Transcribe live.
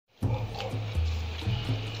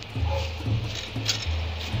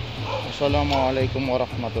Assalamualaikum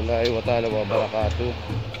warahmatullahi wabarakatuh.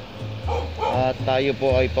 At tayo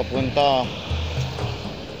po ay papunta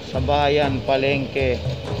sa bayan palengke,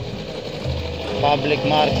 public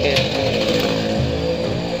market.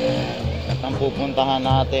 At ang pupuntahan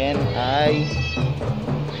natin ay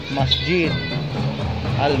Masjid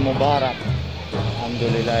Mubarak.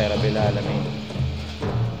 Alhamdulillahi Rabbil Alamin.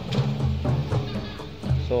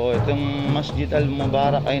 So itong Masjid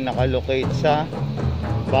Mubarak ay nakalocate sa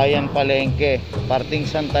bayan palengke, parting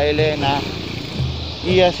Santa Elena,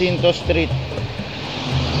 Jacinto Street.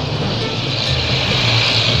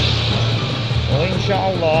 So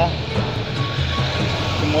inshallah,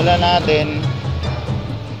 simulan natin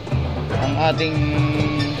ang ating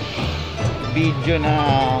video na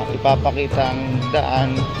ipapakita ang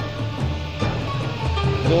daan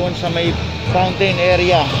doon sa may fountain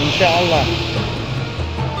area, inshallah,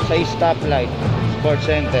 sa stoplight Sports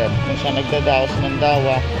Center, kung saan nagdadaos ng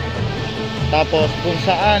dawa. Tapos kung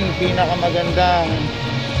saan pinakamagandang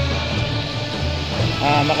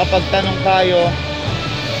makapagtanong tayo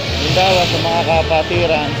ng dawa sa mga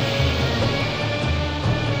kapatiran.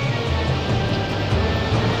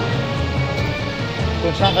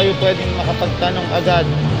 Kung saan kayo pwedeng makapagtanong agad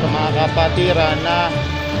sa mga kapatiran na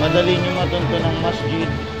madali nyo matunto ng masjid,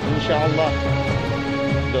 inshallah,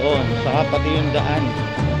 doon sa pati yung daan.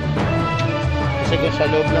 Kasi kung sa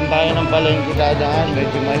loob lang tayo ng palengke dadaan,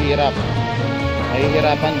 medyo mahirap.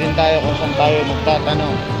 Mahihirapan din tayo kung saan tayo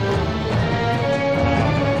magtatanong.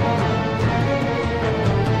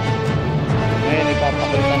 Ngayon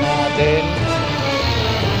ipapakita natin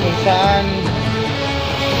kung saan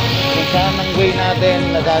ang way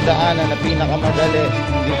natin nadadaanan na pinakamadali.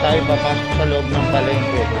 Hindi tayo papasok sa loob ng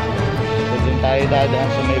palengke. So dun tayo dadaan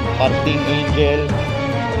sa may parting Angel.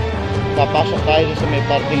 Papasok tayo sa may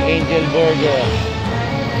parting Angel Burger,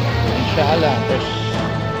 inshallah. Tapos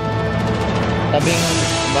tabing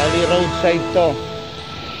bali roadside to,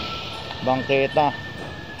 bangketa.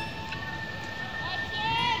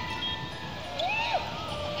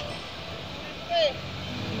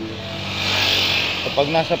 Kapag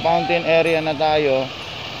nasa fountain area na tayo,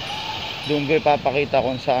 doon ko ipapakita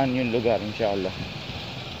kung saan yung lugar, inshallah.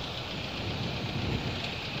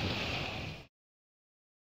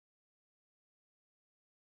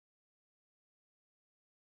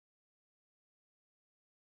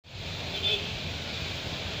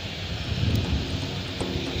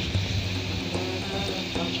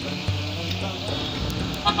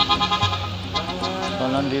 So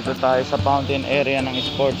nandito tayo sa fountain area ng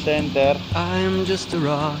Sports Center.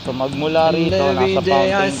 So magmula rito, nasa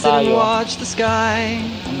fountain tayo.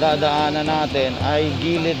 Ang dadaanan natin ay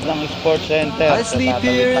gilid ng Sports Center. I sleep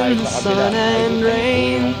here in the sun and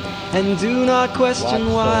rain and do not question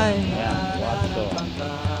why.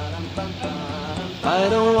 I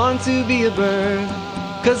don't want to be a bird,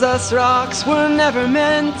 'cause us rocks were never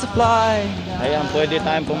meant to fly. Ayan, pwede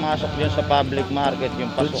tayong pumasok dyan sa public market,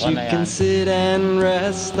 yung pasukan na yan. But you can sit and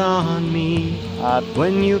rest on me at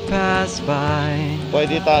when you pass by.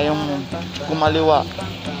 Pwede tayong kumaliwa.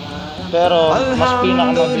 Pero mas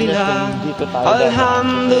pinakamabilis kung dito tayo.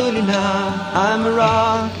 Alhamdulillah, I'm a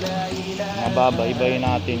rock. Mababa-ibayin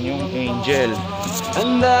natin yung Angel.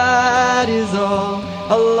 And that is all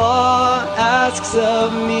Allah asks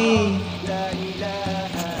of me.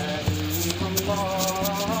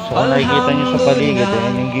 So nakikita nyo sa paligid,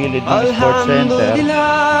 yung gilid ng Sports Center.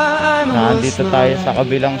 Nandito tayo sa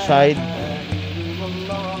kabilang side.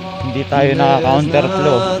 Hindi tayo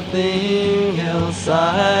naka-counterflow.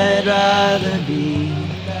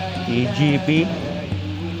 EGP.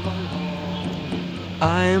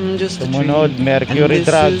 Sumunod, Mercury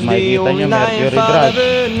Drug. Makikita nyo, Mercury Drug.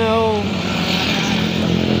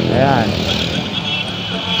 Ayan.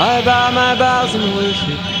 I bow my vows and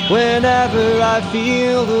worship whenever I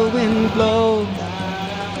feel the wind blow.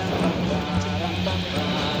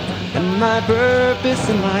 And my purpose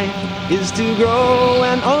in life is to grow,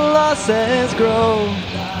 and Allah says grow.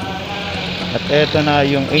 At eto na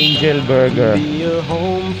yung Angel Burger. Be a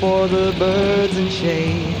home for the birds and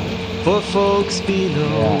shade for folks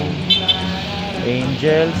below. Yeah.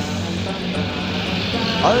 Angels.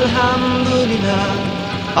 Alhamdulillah,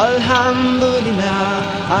 Alhamdulillah,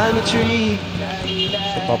 I'm a tree.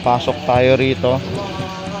 So papasok tayo rito.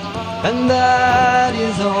 And that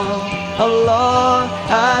is all Allah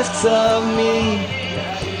asks of me.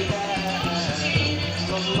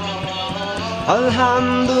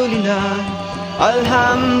 Alhamdulillah,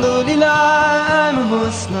 Alhamdulillah, I'm a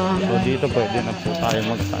Muslim. So dito pwede na po tayo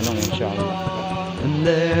magtanong, inshallah. And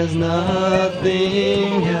there's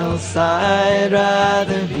nothing else I'd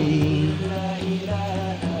rather be.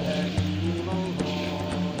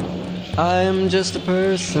 I am just a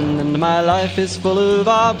person and my life is full of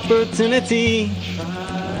opportunity.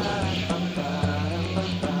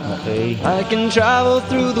 Okay. I can travel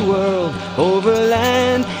through the world, over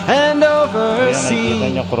land and over Ayan, nakikita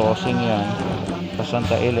sea. nyo crossing yan sa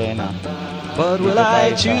Santa Elena. But will Dito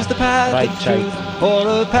I tayo sa choose the path right of side. truth or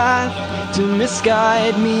a path to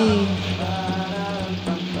misguide me?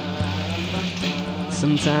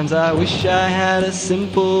 Sometimes I wish I had a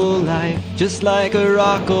simple life, just like a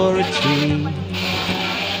rock or a tree.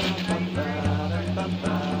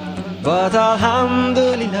 But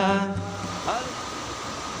alhamdulillah,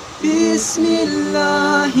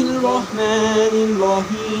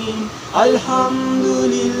 Bismillahirrahmanirrahim,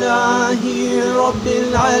 Alhamdulillahi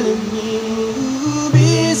Rabbil Alameen.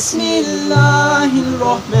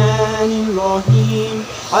 Bismillahirrahmanirrahim,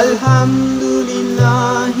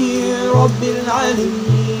 Alhamdulillahi Rabbil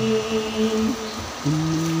Alameen. In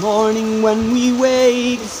the morning when we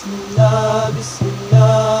wake, Bismillah,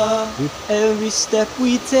 Bismillah. With every step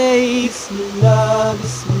we take, Bismillah,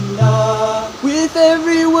 Bismillah. With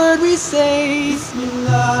every word we say,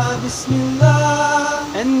 Bismillah, Bismillah.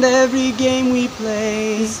 And every game we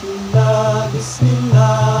play, Bismillah,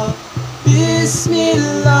 Bismillah.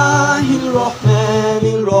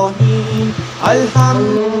 Bismillahirrahmanirrahim,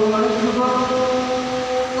 Alhamdulillah.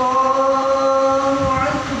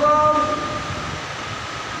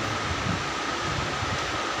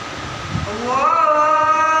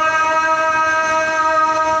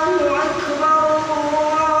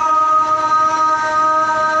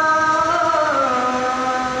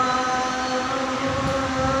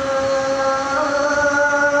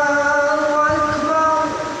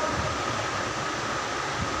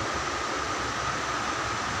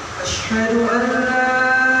 أشهد أن لا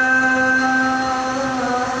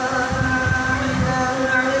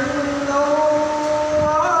إله إلا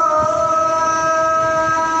الله.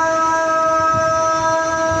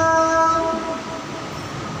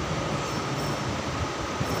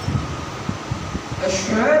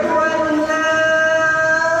 أشهد أن